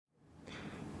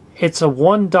It's a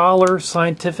 $1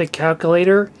 scientific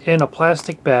calculator in a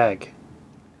plastic bag.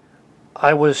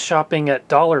 I was shopping at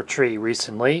Dollar Tree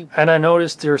recently, and I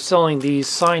noticed they're selling these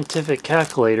scientific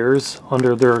calculators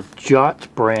under their Jot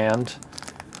brand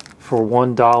for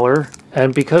 $1.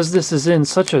 And because this is in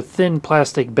such a thin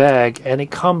plastic bag and it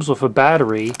comes with a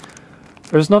battery,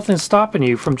 there's nothing stopping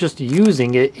you from just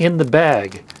using it in the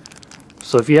bag.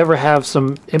 So if you ever have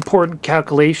some important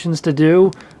calculations to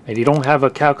do and you don't have a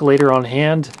calculator on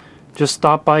hand, just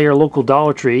stop by your local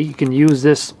Dollar Tree. You can use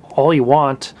this all you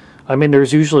want. I mean,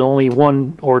 there's usually only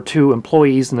 1 or 2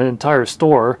 employees in the entire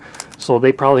store, so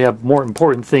they probably have more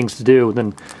important things to do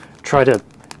than try to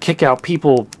kick out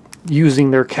people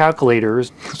using their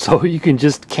calculators. So you can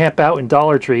just camp out in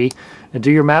Dollar Tree and do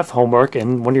your math homework,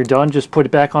 and when you're done, just put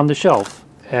it back on the shelf.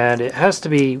 And it has to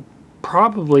be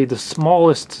probably the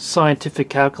smallest scientific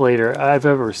calculator I've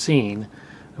ever seen.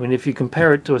 I mean, if you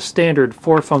compare it to a standard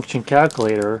 4-function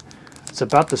calculator, it's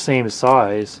about the same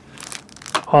size.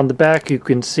 On the back you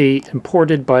can see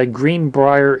imported by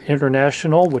Greenbrier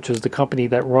International, which is the company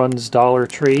that runs Dollar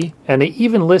Tree. And they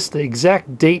even list the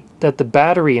exact date that the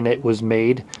battery in it was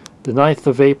made, the 9th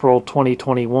of April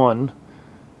 2021.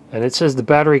 And it says the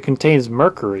battery contains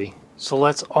mercury. So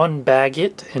let's unbag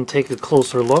it and take a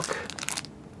closer look.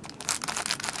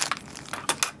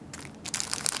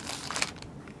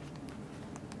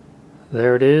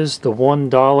 There it is, the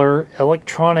 $1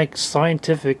 electronic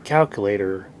scientific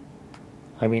calculator.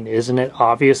 I mean, isn't it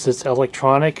obvious it's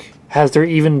electronic? Has there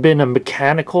even been a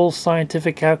mechanical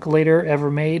scientific calculator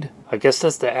ever made? I guess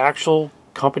that's the actual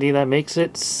company that makes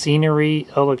it, Scenery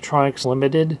Electronics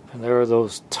Limited. And there are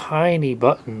those tiny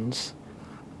buttons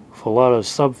with a lot of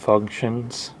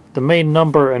sub-functions. The main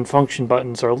number and function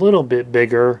buttons are a little bit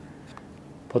bigger,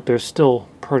 but they're still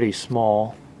pretty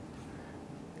small.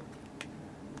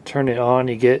 Turn it on,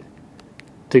 you get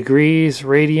degrees,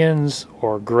 radians,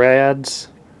 or grads.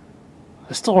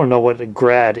 I still don't know what a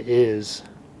grad is.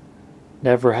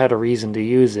 Never had a reason to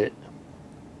use it.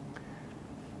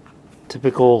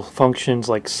 Typical functions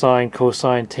like sine,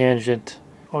 cosine, tangent.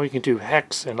 Oh, you can do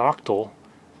hex and octal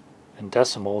and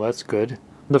decimal, that's good.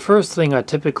 The first thing I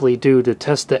typically do to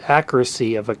test the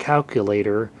accuracy of a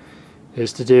calculator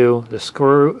is to do the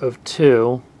square root of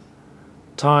 2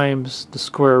 times the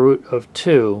square root of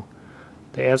 2.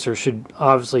 The answer should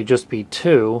obviously just be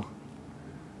 2.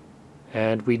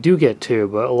 And we do get 2,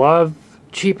 but a lot of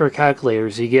cheaper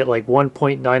calculators you get like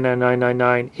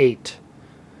 1.999998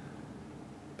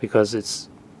 because it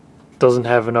doesn't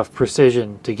have enough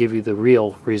precision to give you the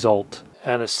real result.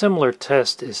 And a similar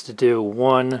test is to do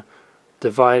 1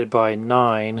 divided by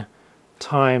 9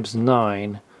 times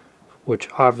 9, which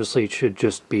obviously should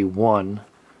just be 1,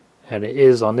 and it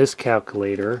is on this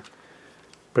calculator.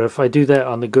 But if I do that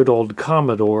on the good old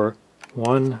Commodore,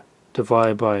 1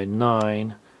 divided by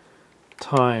 9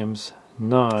 times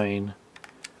 9,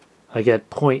 I get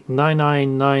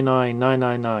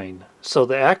 0.9999999. So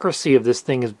the accuracy of this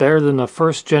thing is better than the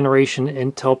first generation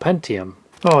Intel Pentium.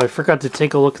 Oh, I forgot to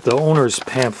take a look at the owner's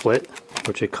pamphlet,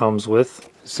 which it comes with.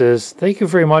 It says, "Thank you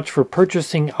very much for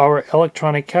purchasing our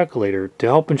electronic calculator. To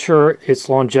help ensure its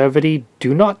longevity,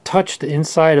 do not touch the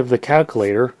inside of the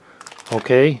calculator."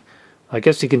 Okay, I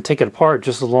guess you can take it apart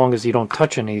just as long as you don't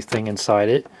touch anything inside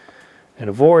it. And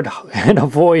avoid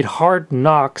hard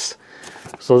knocks.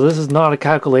 So this is not a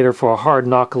calculator for a hard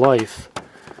knock life.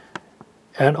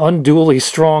 And unduly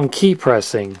strong key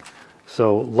pressing.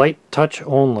 So light touch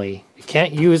only. You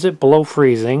can't use it below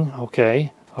freezing.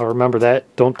 Okay, I'll remember that.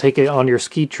 Don't take it on your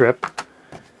ski trip.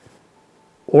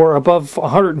 Or above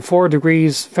 104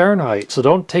 degrees Fahrenheit. So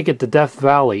don't take it to Death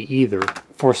Valley either.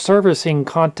 For servicing,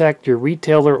 contact your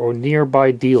retailer or nearby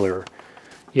dealer.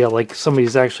 Yeah, like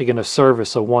somebody's actually going to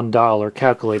service a $1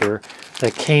 calculator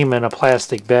that came in a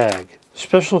plastic bag.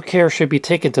 Special care should be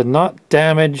taken to not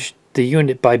damage the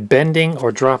unit by bending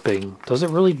or dropping. Does it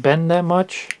really bend that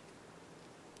much?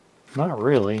 Not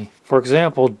really. For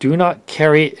example, do not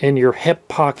carry it in your hip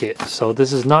pocket. So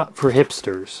this is not for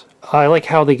hipsters. I like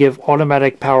how they give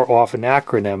automatic power off an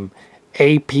acronym,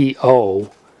 APO.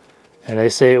 And they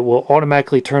say it will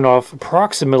automatically turn off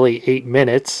approximately 8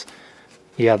 minutes.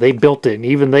 Yeah, they built it, and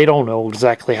even they don't know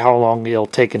exactly how long it'll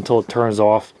take until it turns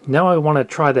off. Now I want to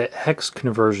try that hex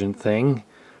conversion thing.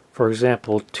 For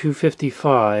example,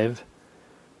 255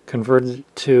 converted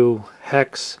to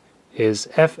hex is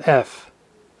FF.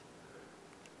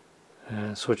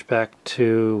 And switch back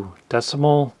to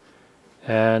decimal.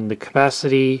 And the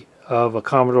capacity of a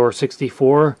Commodore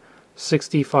 64,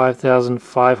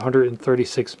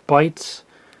 65,536 bytes.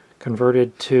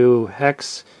 Converted to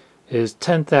hex is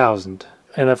 10,000.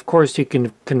 And of course you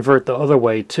can convert the other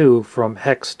way too, from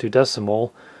hex to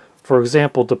decimal. For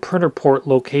example, the printer port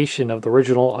location of the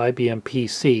original IBM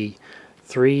PC,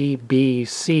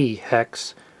 3BC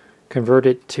hex,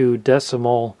 converted to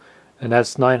decimal, and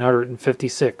that's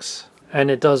 956.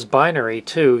 And it does binary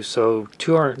too, so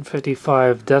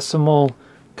 255 decimal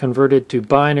converted to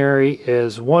binary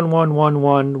is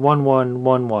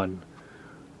 11111111.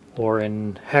 Or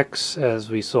in hex, as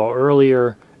we saw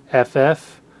earlier,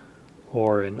 FF,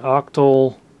 or in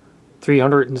octal,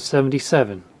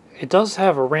 377. It does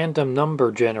have a random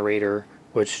number generator,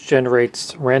 which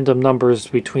generates random numbers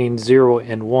between 0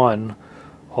 and 1,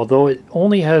 although it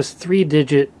only has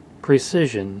 3-digit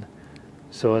precision,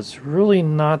 so it's really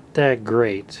not that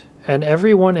great. And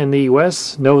everyone in the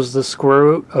US knows the square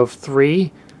root of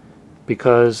 3,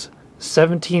 because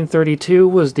 1732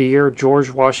 was the year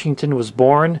George Washington was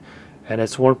born, and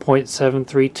it's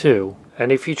 1.732.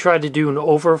 And if you try to do an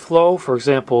overflow, for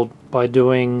example, by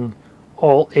doing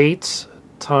all 8s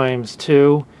times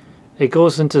 2, it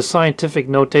goes into scientific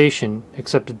notation,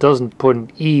 except it doesn't put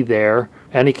an E there.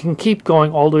 And it can keep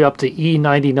going all the way up to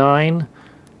E99,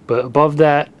 but above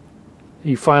that,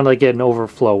 you finally get an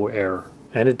overflow error.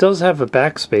 And it does have a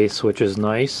backspace, which is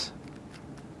nice.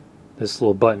 This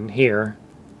little button here.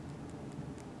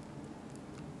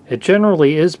 It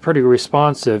generally is pretty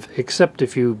responsive, except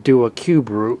if you do a cube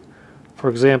root. For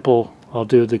example, I'll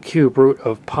do the cube root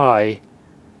of pi,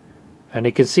 and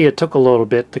you can see it took a little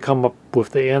bit to come up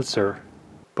with the answer.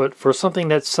 But for something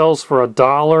that sells for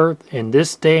 $1 in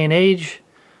this day and age,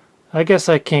 I guess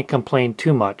I can't complain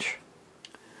too much.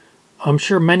 I'm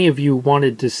sure many of you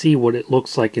wanted to see what it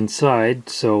looks like inside,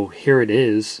 so here it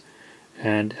is.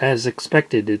 And as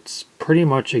expected, it's pretty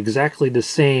much exactly the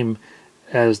same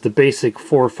as the basic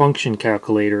 4-function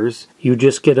calculators. You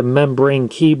just get a membrane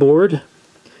keyboard,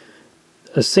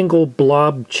 a single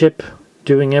blob chip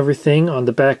doing everything on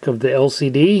the back of the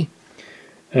LCD,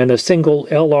 and a single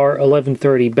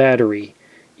LR1130 battery,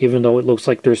 even though it looks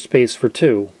like there's space for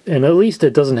 2. And at least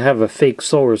it doesn't have a fake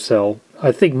solar cell.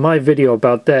 I think my video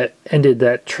about that ended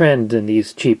that trend in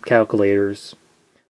these cheap calculators.